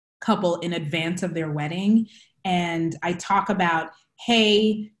couple in advance of their wedding, and I talk about,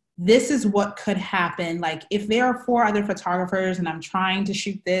 hey, this is what could happen. Like, if there are 4 other photographers and I'm trying to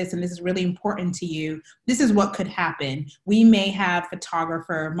shoot this and this is really important to you, this is what could happen. We may have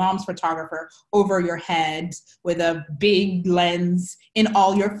mom's photographer over your head with a big lens in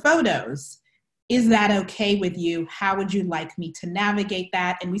all your photos. Is that okay with you? How would you like me to navigate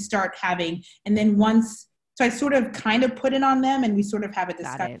that? And we start having, and then so I sort of kind of put it on them, and we sort of have a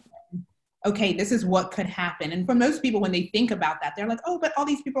discussion. Okay, this is what could happen. And for most people, when they think about that, they're like, oh, but all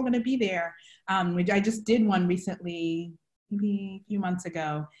these people are going to be there. I just did one recently, maybe a few months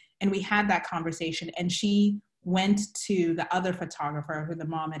ago, and we had that conversation. And she went to the other photographer who the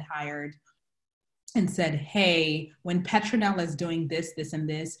mom had hired and said, hey, when Petronella is doing this, this, and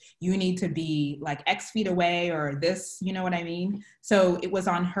this, you need to be like X feet away, or this, you know what I mean? So it was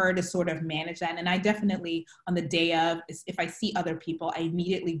on her to sort of manage that. And I definitely, on the day of, if I see other people, I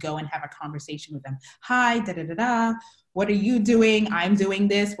immediately go and have a conversation with them. Hi, da-da-da-da. What are you doing? I'm doing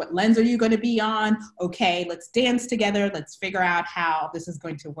this. What lens are you going to be on? Okay, let's dance together. Let's figure out how this is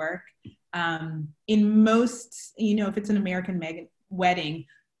going to work. In most, if it's an American wedding,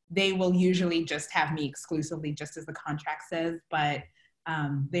 they will usually just have me exclusively, just as the contract says. But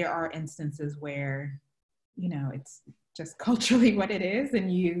there are instances where, it's just culturally what it is.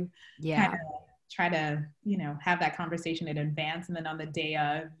 And you kind of try to, have that conversation in advance. And then on the day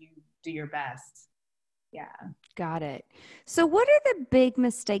of, you do your best. Yeah. Got it. So what are the big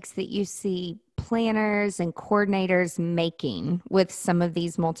mistakes that you see planners and coordinators making with some of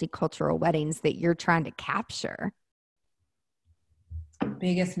these multicultural weddings that you're trying to capture?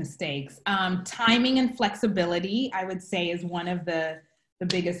 Biggest mistakes. Timing and flexibility, I would say, is one of the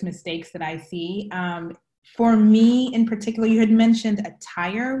biggest mistakes that I see. For me in particular, you had mentioned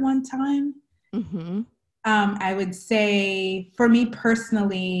attire one time. Mm-hmm. I would say for me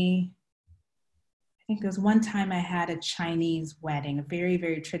personally, I think there was one time I had a Chinese wedding, a very,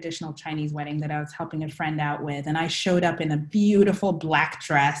 very traditional Chinese wedding that I was helping a friend out with. And I showed up in a beautiful black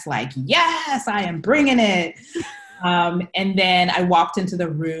dress, like, yes, I am bringing it. And then I walked into the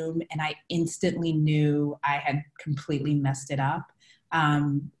room and I instantly knew I had completely messed it up.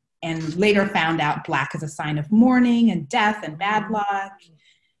 And later found out black is a sign of mourning and death and bad luck.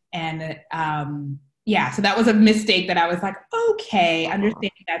 And so that was a mistake that I was like, okay,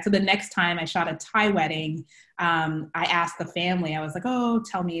 understanding that. So the next time I shot a Thai wedding, I asked the family, I was like, oh,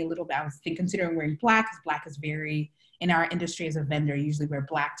 tell me a little bit. I was considering wearing black, because black is very, in our industry as a vendor, usually wear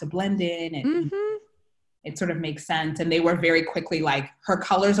black to blend in. And it sort of makes sense. And they were very quickly like, her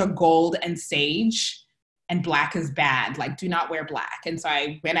colors are gold and sage, and black is bad. Like, do not wear black. And so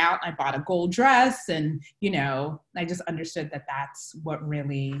I went out and I bought a gold dress, and, I just understood that that's what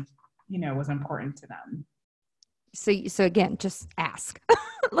really, was important to them. So again, just ask.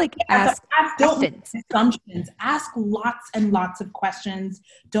 Ask. Don't make assumptions. Ask lots and lots of questions.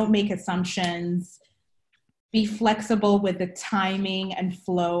 Don't make assumptions. Be flexible with the timing and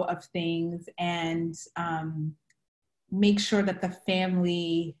flow of things, and make sure that the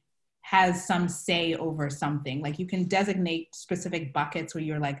family has some say over something. Like, you can designate specific buckets where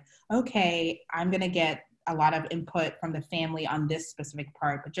you're like, okay, I'm going to get a lot of input from the family on this specific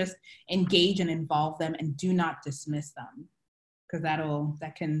part, but just engage and involve them, and do not dismiss them, because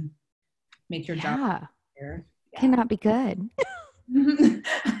that can make your job easier. Cannot be good.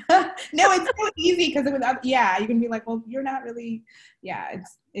 No, it's so easy, because you can be like, well, you're not really,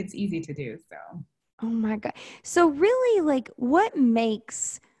 it's easy to do. So, oh my God. So really, like, what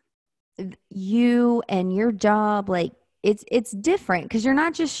makes you and your job, like, it's different, because you're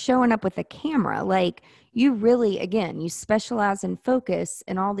not just showing up with a camera. Like, you really, again, you specialize and focus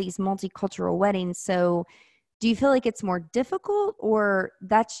in all these multicultural weddings. So do you feel like it's more difficult, or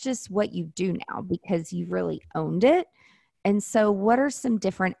that's just what you do now because you've really owned it? And so what are some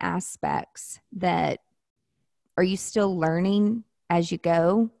different aspects that are you still learning as you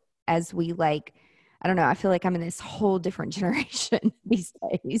go, as we, like, I don't know, I feel like I'm in this whole different generation these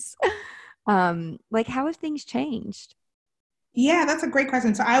days. Like, how have things changed? Yeah, that's a great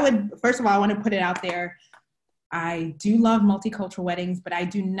question. So first of all, I want to put it out there. I do love multicultural weddings, but I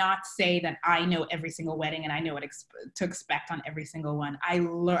do not say that I know every single wedding and I know what to expect on every single one. I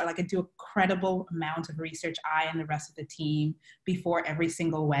learn, like I do a credible amount of research, I and the rest of the team, before every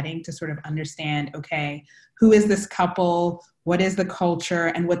single wedding to sort of understand, okay, who is this couple? What is the culture?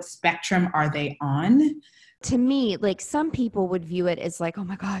 And what spectrum are they on? To me, like some people would view it as like, oh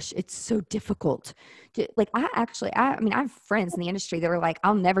my gosh, it's so difficult. Like I mean, I have friends in the industry that were like,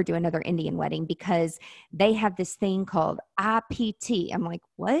 I'll never do another Indian wedding because they have this thing called IPT. I'm like,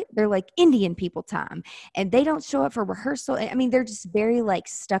 what? They're like Indian people time. And they don't show up for rehearsal. I mean, they're just very like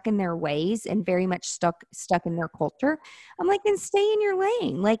stuck in their ways and very much stuck in their culture. I'm like, then stay in your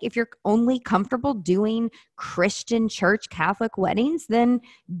lane. Like if you're only comfortable doing Christian church Catholic weddings, then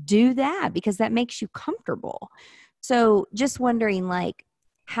do that because that makes you comfortable. So just wondering, like,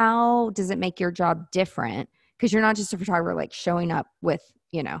 how does it make your job different? Because you're not just a photographer, like showing up with,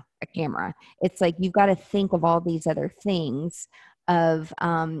 a camera. It's like, you've got to think of all these other things of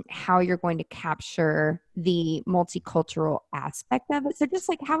how you're going to capture the multicultural aspect of it. So just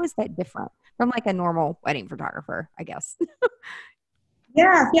like, how is that different from like a normal wedding photographer, I guess?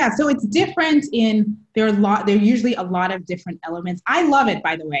 Yeah. So it's different there are usually a lot of different elements. I love it,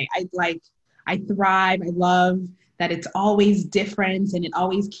 by the way. I thrive. I love that it's always different and it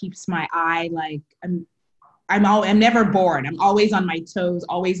always keeps my eye like I'm never bored. I'm always on my toes,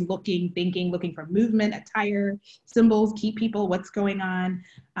 always looking for movement, attire, symbols, key people, what's going on.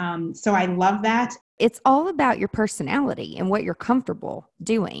 So I love that. It's all about your personality and what you're comfortable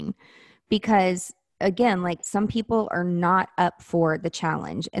doing because again, like some people are not up for the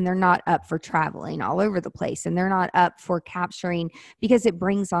challenge and they're not up for traveling all over the place and they're not up for capturing because it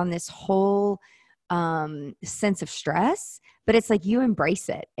brings on this whole sense of stress, but it's like you embrace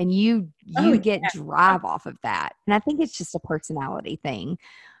it and you get drive off of that. And I think it's just a personality thing.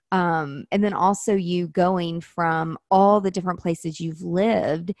 And then also you going from all the different places you've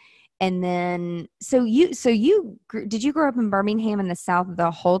lived. And then, did you grow up in Birmingham in the South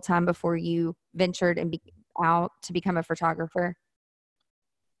the whole time before you ventured and out to become a photographer?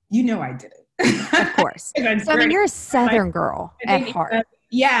 I did it. Of course. So, I mean, you're a Southern girl at heart.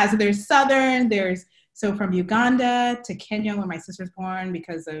 Yeah. So there's Southern, so from Uganda to Kenya where my sister's born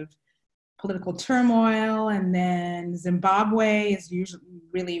because of political turmoil. And then Zimbabwe is usually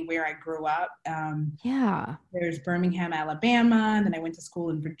really where I grew up. There's Birmingham, Alabama. And then I went to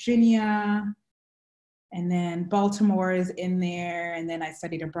school in Virginia. And then Baltimore is in there. And then I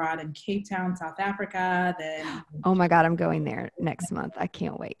studied abroad in Cape Town, South Africa. Then, oh my God, I'm going there next month. I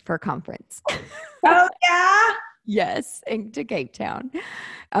can't wait for a conference. Oh yeah. Yes, and to Cape Town.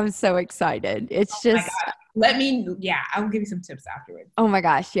 I'm so excited. It's just I'll give you some tips afterwards. Oh my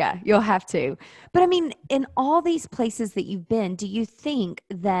gosh, yeah, you'll have to. But I mean, in all these places that you've been, do you think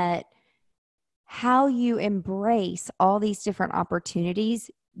that how you embrace all these different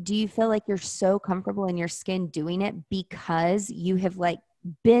opportunities, do you feel like you're so comfortable in your skin doing it because you have like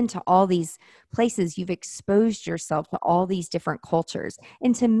been to all these places, you've exposed yourself to all these different cultures?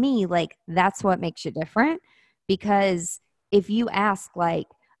 And to me, like that's what makes you different. Because if you ask like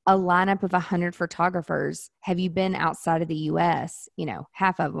a lineup of 100 photographers, have you been outside of the US?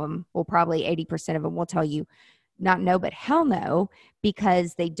 Half of them will probably 80% of them will tell you not no, but hell no,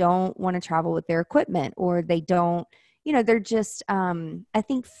 because they don't want to travel with their equipment or they don't, they're just, I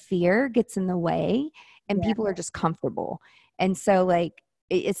think fear gets in the way and people are just comfortable. And so like,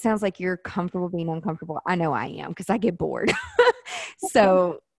 it sounds like you're comfortable being uncomfortable. I know I am because I get bored.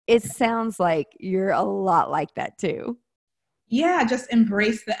 So it sounds like you're a lot like that too. Yeah, just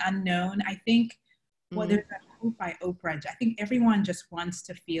embrace the unknown. I think, there's that quote by Oprah. I think everyone just wants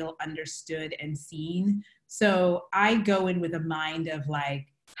to feel understood and seen. So I go in with a mind of like,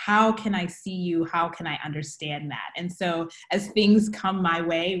 how can I see you? How can I understand that? And so as things come my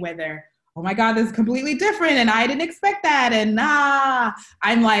way, whether, oh my God, this is completely different and I didn't expect that. And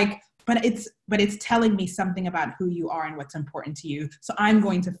I'm like, but it's telling me something about who you are and what's important to you. So I'm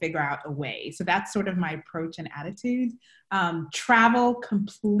going to figure out a way. So that's sort of my approach and attitude. Travel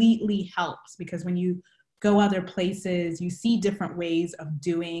completely helps because when you go other places, you see different ways of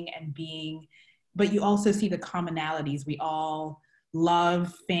doing and being, but you also see the commonalities. We all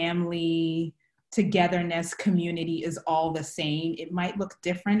love, family, togetherness, community is all the same. It might look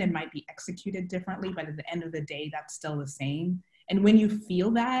different, it might be executed differently, but at the end of the day, that's still the same. And when you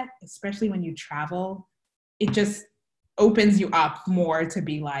feel that, especially when you travel, it just opens you up more to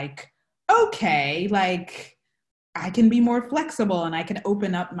be like, okay, like I can be more flexible and I can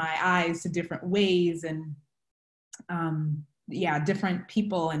open up my eyes to different ways and different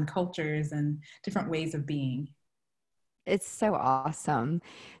people and cultures and different ways of being. It's so awesome.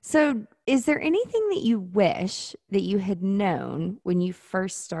 So, is there anything that you wish that you had known when you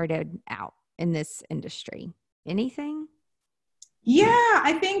first started out in this industry? Anything? Yeah,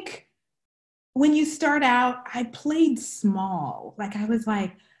 I think when you start out, I played small. Like I was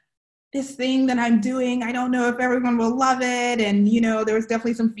like, this thing that I'm doing, I don't know if everyone will love it. And, there was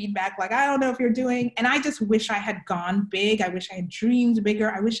definitely some feedback like, I don't know if you're doing, and I just wish I had gone big. I wish I had dreamed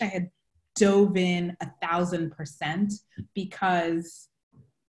bigger. I wish I had dove in 1,000%, because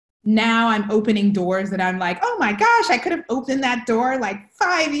now I'm opening doors that I'm like, oh my gosh, I could have opened that door like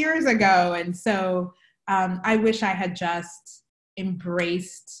 5 years ago. And so I wish I had just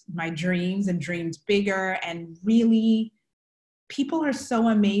embraced my dreams and dreamed bigger. And really, people are so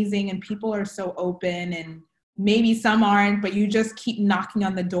amazing and people are so open, and maybe some aren't, but you just keep knocking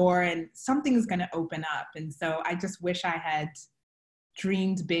on the door and something's going to open up. And so I just wish I had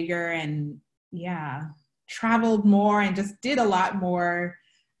dreamed bigger and traveled more and just did a lot more,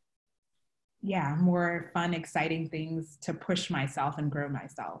 more fun, exciting things to push myself and grow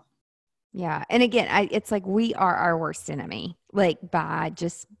myself. Yeah. And again, it's like we are our worst enemy, like by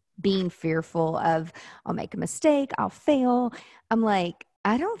just being fearful of, I'll make a mistake, I'll fail. I'm like,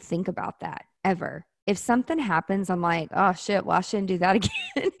 I don't think about that ever. If something happens, I'm like, oh shit, well, I shouldn't do that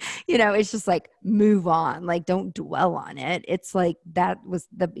again. It's just like, move on. Like, don't dwell on it. It's like, that was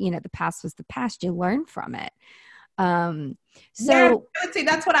the past was the past. You learn from it. So I would say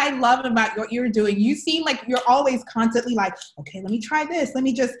that's what I love about what you're doing. You seem like you're always constantly like, okay, let me try this. Let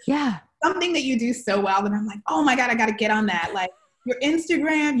me just, something that you do so well that I'm like, oh my God, I got to get on that. Like your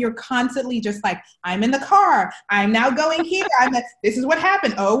Instagram, you're constantly just like, I'm in the car. I'm now going here. This is what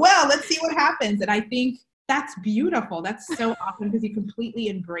happened. Oh, well, let's see what happens. And I think that's beautiful. That's so awesome because you completely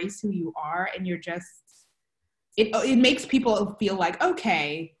embrace who you are, and you're just, it makes people feel like,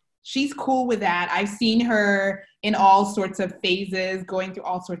 okay, she's cool with that. I've seen her in all sorts of phases, going through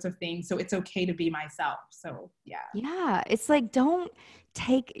all sorts of things. So it's okay to be myself. So yeah. Yeah. It's like, don't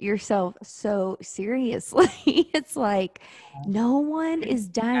take yourself so seriously. It's like, no one is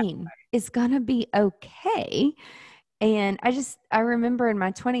dying. It's going to be okay. And I remember in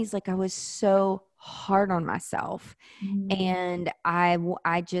my 20s, like I was so hard on myself, and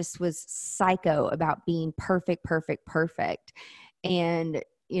I just was psycho about being perfect. And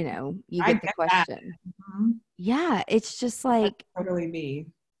you get the question. Yeah. It's just like, that's totally me.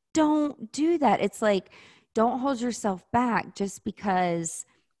 Don't do that. It's like, don't hold yourself back just because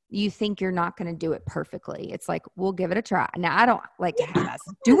you think you're not going to do it perfectly. It's like, we'll give it a try. Now, I don't like to have us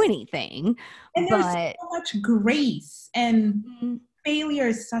do anything, and there's so much grace, and failure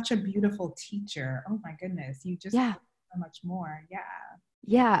is such a beautiful teacher. Oh my goodness. You just so much more. Yeah.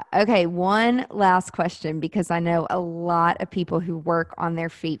 Yeah. Okay. One last question, because I know a lot of people who work on their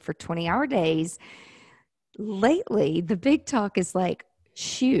feet for 20-hour days. Lately, the big talk is like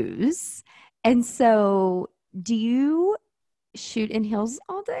shoes. And so do you shoot in heels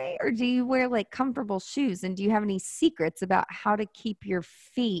all day, or do you wear like comfortable shoes? And do you have any secrets about how to keep your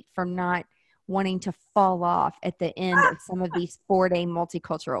feet from not wanting to fall off at the end of some of these 4-day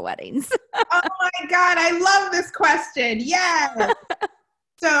multicultural weddings? Oh my God. I love this question. Yes.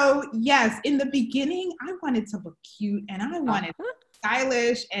 So yes, in the beginning, I wanted to look cute and I wanted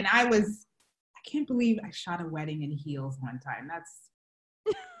stylish, and I can't believe I shot a wedding in heels one time. That's,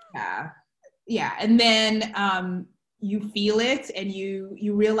 yeah. And then you feel it, and you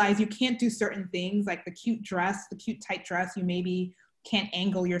realize you can't do certain things, like the cute tight dress. You maybe can't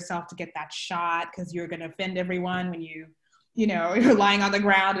angle yourself to get that shot because you're going to offend everyone when you're lying on the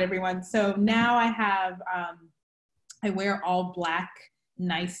ground and everyone. So now I have, I wear all black,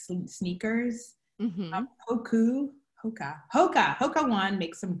 nice sneakers. Hoka One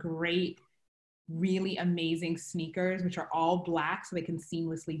makes some great, really amazing sneakers, which are all black, so they can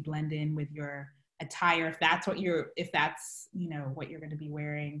seamlessly blend in with your attire if that's what you're going to be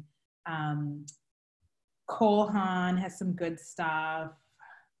wearing. Cole Haan has some good stuff.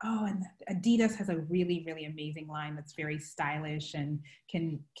 Oh, and Adidas has a really, really amazing line that's very stylish and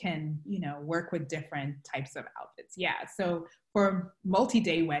can work with different types of outfits. Yeah. So for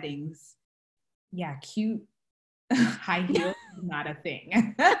multi-day weddings, cute high heels is not a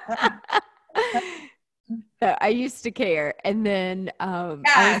thing. I used to care. And then and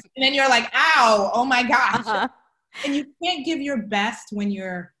then you're like, ow, oh my gosh. And you can't give your best when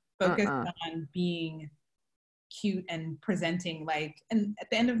you're focused on being cute and presenting, and at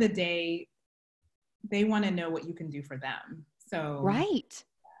the end of the day, they want to know what you can do for them. So right.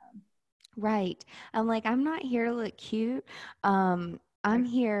 I'm like, I'm not here to look cute. I'm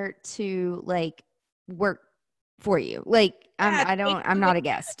here to work for you. I'm not a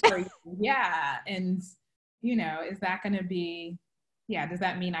guest. Yeah. And is that going to be, does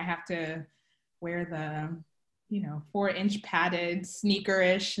that mean I have to wear the, 4-inch padded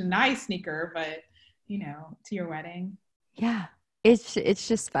sneaker-ish, nice sneaker, but, to your wedding? Yeah. It's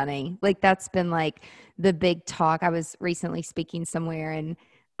just funny. Like that's been like the big talk. I was recently speaking somewhere and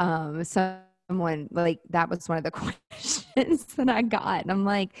someone like that was one of the questions that I got. And I'm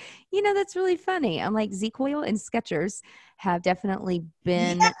like, that's really funny. I'm like, ZzzQuil and Skechers have definitely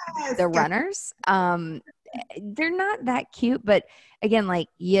been the runners. They're not that cute, but again, like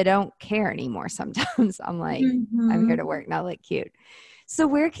you don't care anymore sometimes. I'm like, I'm here to work, not look cute. So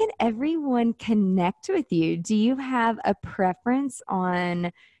where can everyone connect with you? Do you have a preference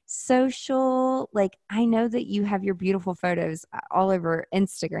on social? Like, I know that you have your beautiful photos all over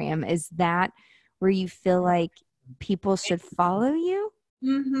Instagram. Is that where you feel like people should follow you?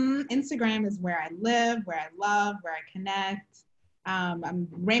 Instagram is where I live, where I love, where I connect. I'm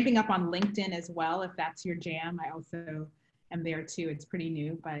ramping up on LinkedIn as well, if that's your jam. I also am there too. It's pretty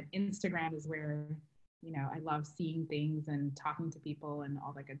new, but Instagram is where I love seeing things and talking to people and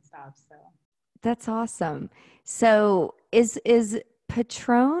all that good stuff. So that's awesome. So is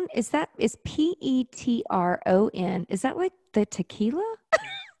Patron, is Petron, is that like the tequila?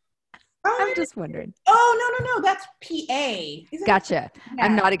 I'm just wondering. Oh, no. That's PA. Gotcha. Yeah.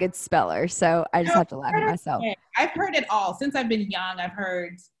 I'm not a good speller, so I just have to laugh at myself. I've heard it all. Since I've been young, I've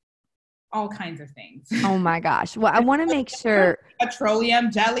heard all kinds of things. Oh my gosh. Well, I want to make sure.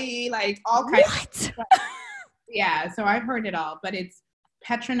 Petroleum jelly, like all kinds of stuff. Yeah, so I've heard it all, but it's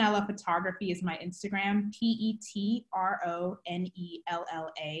Petronella Photography is my Instagram,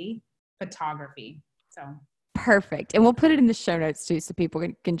 PETRONELLA photography. So perfect. And we'll put it in the show notes too, so people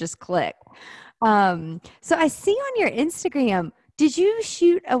can just click. So I see on your Instagram, did you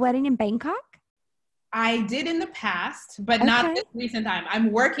shoot a wedding in Bangkok? I did in the past, but not this recent time.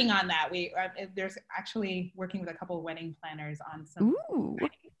 I'm working on that. There's actually working with a couple of wedding planners on some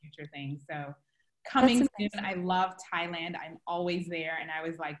future things. So coming soon. I love Thailand. I'm always there. And I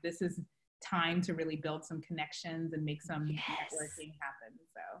was like, this is time to really build some connections and make some networking happen.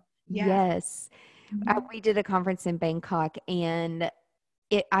 So yes. We did a conference in Bangkok and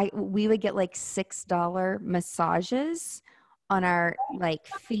we would get like $6 massages on our like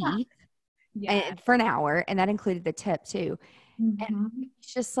feet. And for an hour, and that included the tip too. And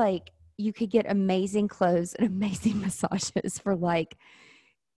it's just like you could get amazing clothes and amazing massages for like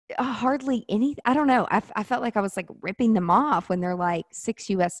hardly any. I don't know. I felt like I was like ripping them off when they're like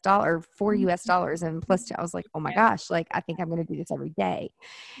 $6 or $4 and plus I was like, oh my gosh, like I think I'm going to do this every day.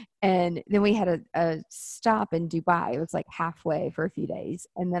 And then we had a stop in Dubai. It was like halfway for a few days.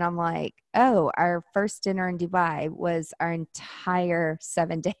 And then I'm like, oh, our first dinner in Dubai was our entire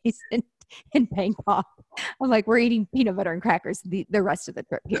 7 days in Bangkok. I'm like, we're eating peanut butter and crackers the rest of the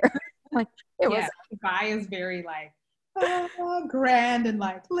trip here. Like Dubai is very like grand and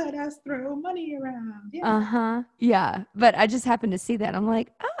like let us throw money around. Yeah, but I just happened to see that. I'm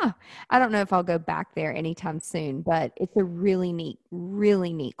like, I don't know if I'll go back there anytime soon, but it's a really neat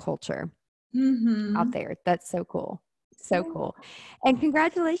culture out there. That's so cool. Cool. And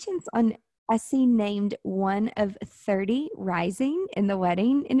congratulations on, I see, named one of 30 rising in the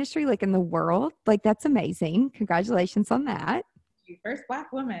wedding industry, like in the world. Like that's amazing. Congratulations on that. First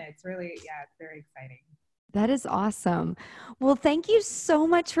Black woman. It's really, it's very exciting. That is awesome. Well, thank you so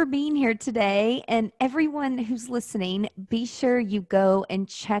much for being here today. And everyone who's listening, be sure you go and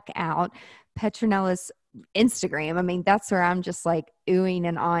check out Petronella's Instagram. I mean, that's where I'm just like oohing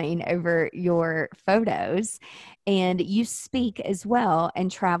and eyeing over your photos. And you speak as well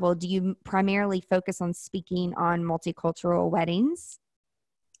and travel. Do you primarily focus on speaking on multicultural weddings?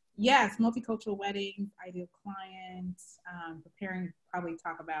 Yes, multicultural weddings, ideal clients, preparing, probably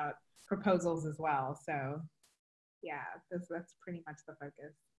talk about proposals as well. So that's pretty much the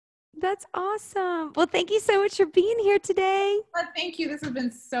focus. That's awesome. Well, thank you so much for being here today. Thank you. This has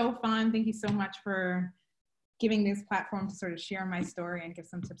been so fun. Thank you so much for giving this platform to sort of share my story and give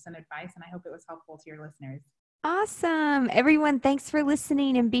some tips and advice. And I hope it was helpful to your listeners. Awesome. Everyone, thanks for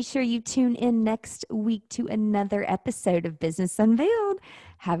listening. And be sure you tune in next week to another episode of Business Unveiled.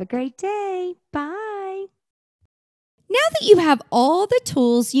 Have a great day. Bye. Now that you have all the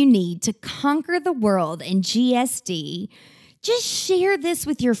tools you need to conquer the world in GSD, just share this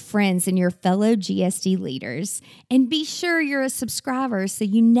with your friends and your fellow GSD leaders. And be sure you're a subscriber so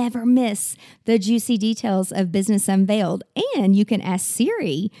you never miss the juicy details of Business Unveiled. And you can ask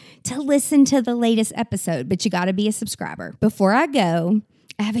Siri to listen to the latest episode, but you got to be a subscriber. Before I go,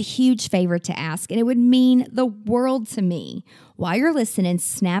 I have a huge favor to ask, and it would mean the world to me. While you're listening,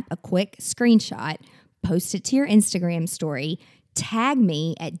 snap a quick screenshot, post it to your Instagram story, tag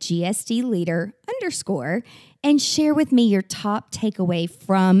me at GSDleader_ and share with me your top takeaway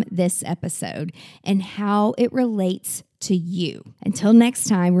from this episode and how it relates to you. Until next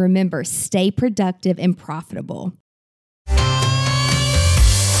time, remember, stay productive and profitable.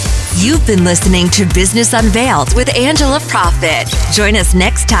 You've been listening to Business Unveiled with Angela Proffitt. Join us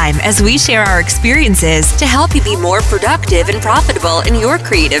next time as we share our experiences to help you be more productive and profitable in your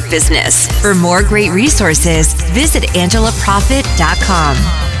creative business. For more great resources, visit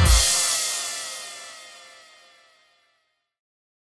angelaproffitt.com.